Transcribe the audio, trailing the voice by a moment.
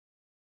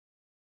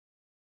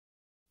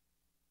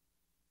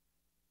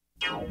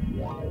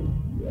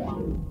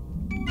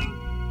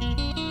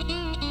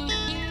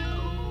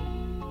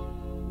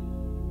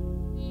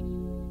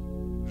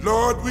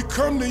Lord, we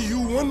come to you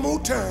one more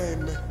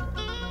time,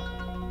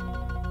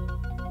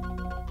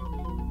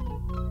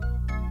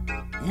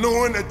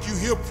 knowing that you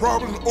hear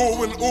problems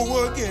over and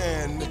over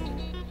again.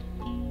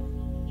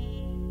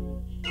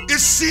 It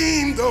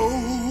seems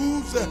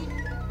those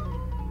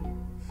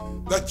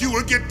that you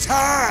will get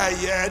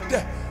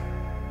tired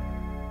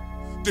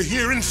to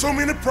hearing so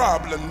many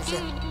problems.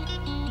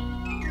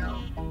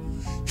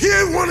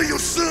 Here one of your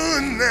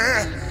sons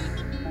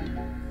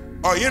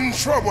are in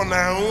trouble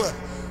now,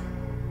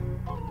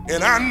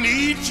 and I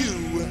need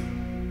you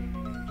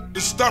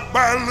to stop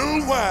by a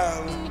little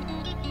while.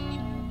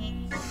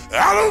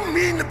 I don't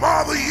mean to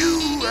bother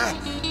you.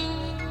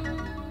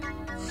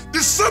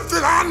 There's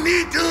something I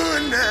need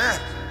done.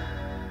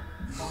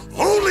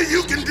 Only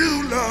you can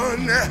do,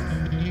 Lord.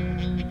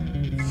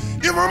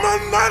 If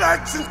I'm not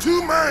asking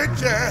too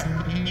much,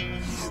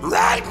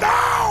 right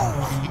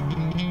now,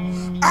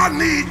 I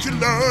need you,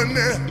 Lord,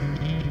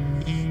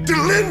 to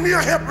lend me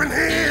a helping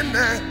hand.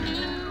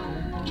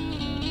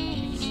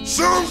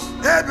 Some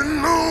have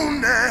been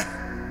known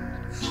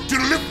to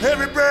lift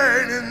heavy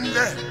burdens.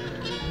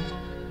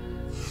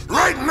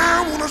 Right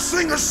now, I want to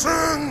sing a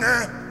song.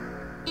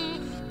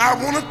 I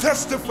want to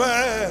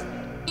testify.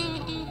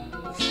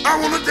 I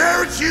want to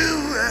dare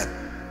you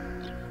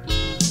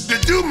to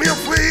do me a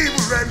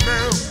favor right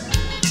now.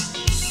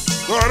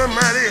 God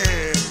Almighty.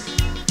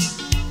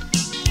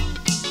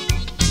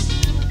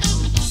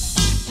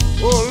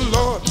 Oh,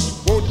 Lord,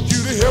 want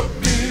you to help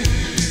me.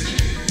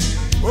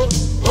 Oh,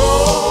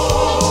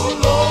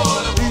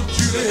 Lord, I need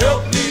you to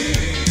help me.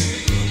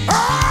 Oh,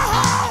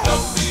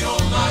 help me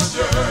on my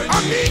journey. I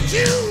need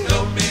you.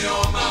 Help me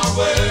on my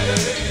way.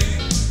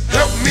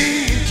 Help me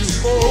to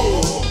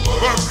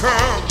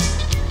overcome.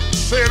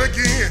 Say it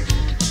again.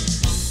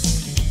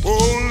 Oh,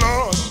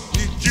 Lord,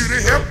 need you to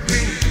help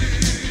me.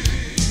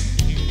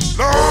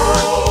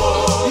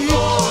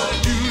 Lord,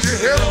 need you to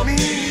help me.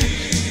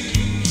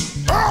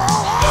 Oh,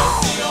 help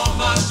me on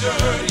my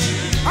journey.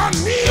 I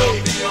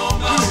need you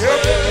to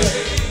help me.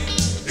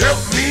 Help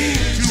me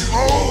to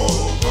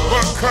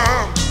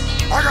overcome.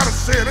 I gotta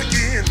say it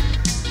again.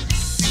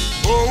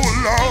 Oh,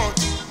 Lord,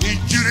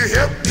 need you to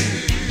help me.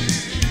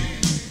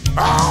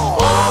 Oh,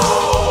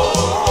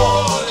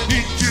 Lord,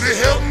 need you to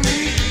help me.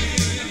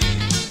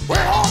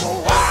 Well, all the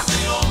rock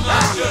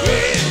down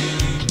here.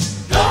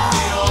 Help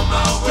me on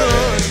my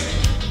way.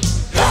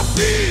 Help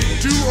me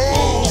to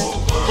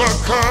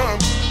overcome.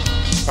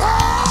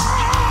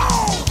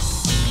 Oh,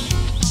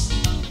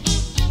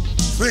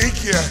 thank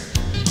you.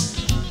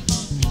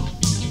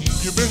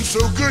 You've been so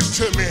good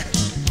to me.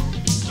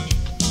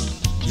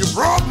 You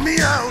brought me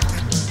out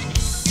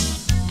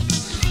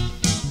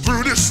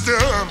through the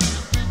storm,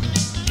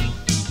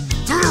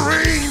 through the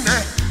rain.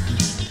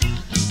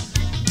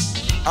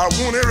 I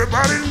want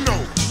everybody to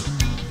know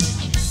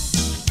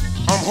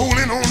I'm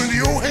holding on to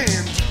your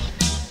hand.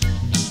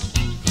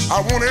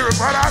 I want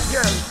everybody out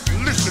here to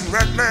listen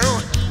right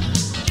now.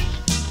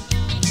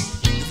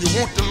 If you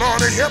want the Lord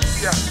to help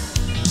you,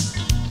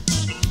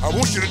 I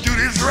want you to do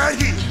this right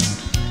here.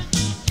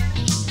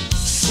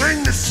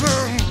 Sing the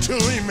song to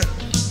him.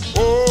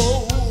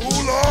 Oh,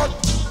 Lord,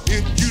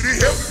 need you to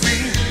help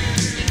me.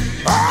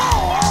 Oh,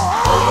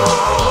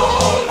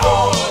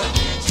 Lord,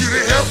 need you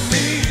to help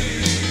me.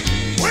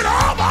 With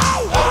all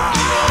my work,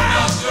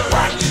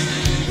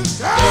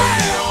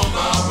 on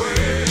my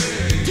way.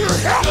 To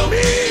help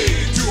me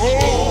to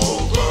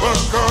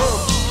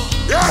overcome.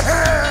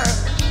 Yeah,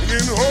 you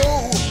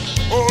know,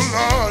 oh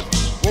Lord,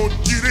 want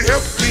you to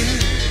help me.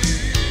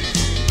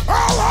 Oh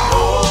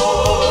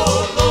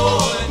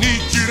Lord,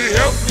 need you to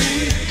help me.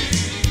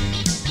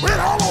 With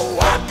all the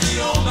work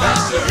on my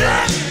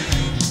journey.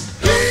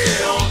 Help me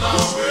on my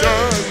way.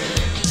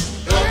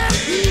 Help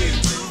me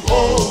to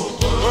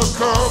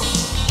overcome.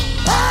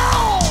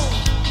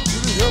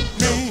 Help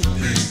me,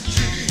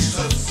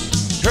 Jesus.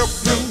 Help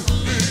me,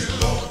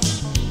 Lord.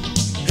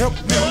 Help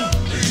me.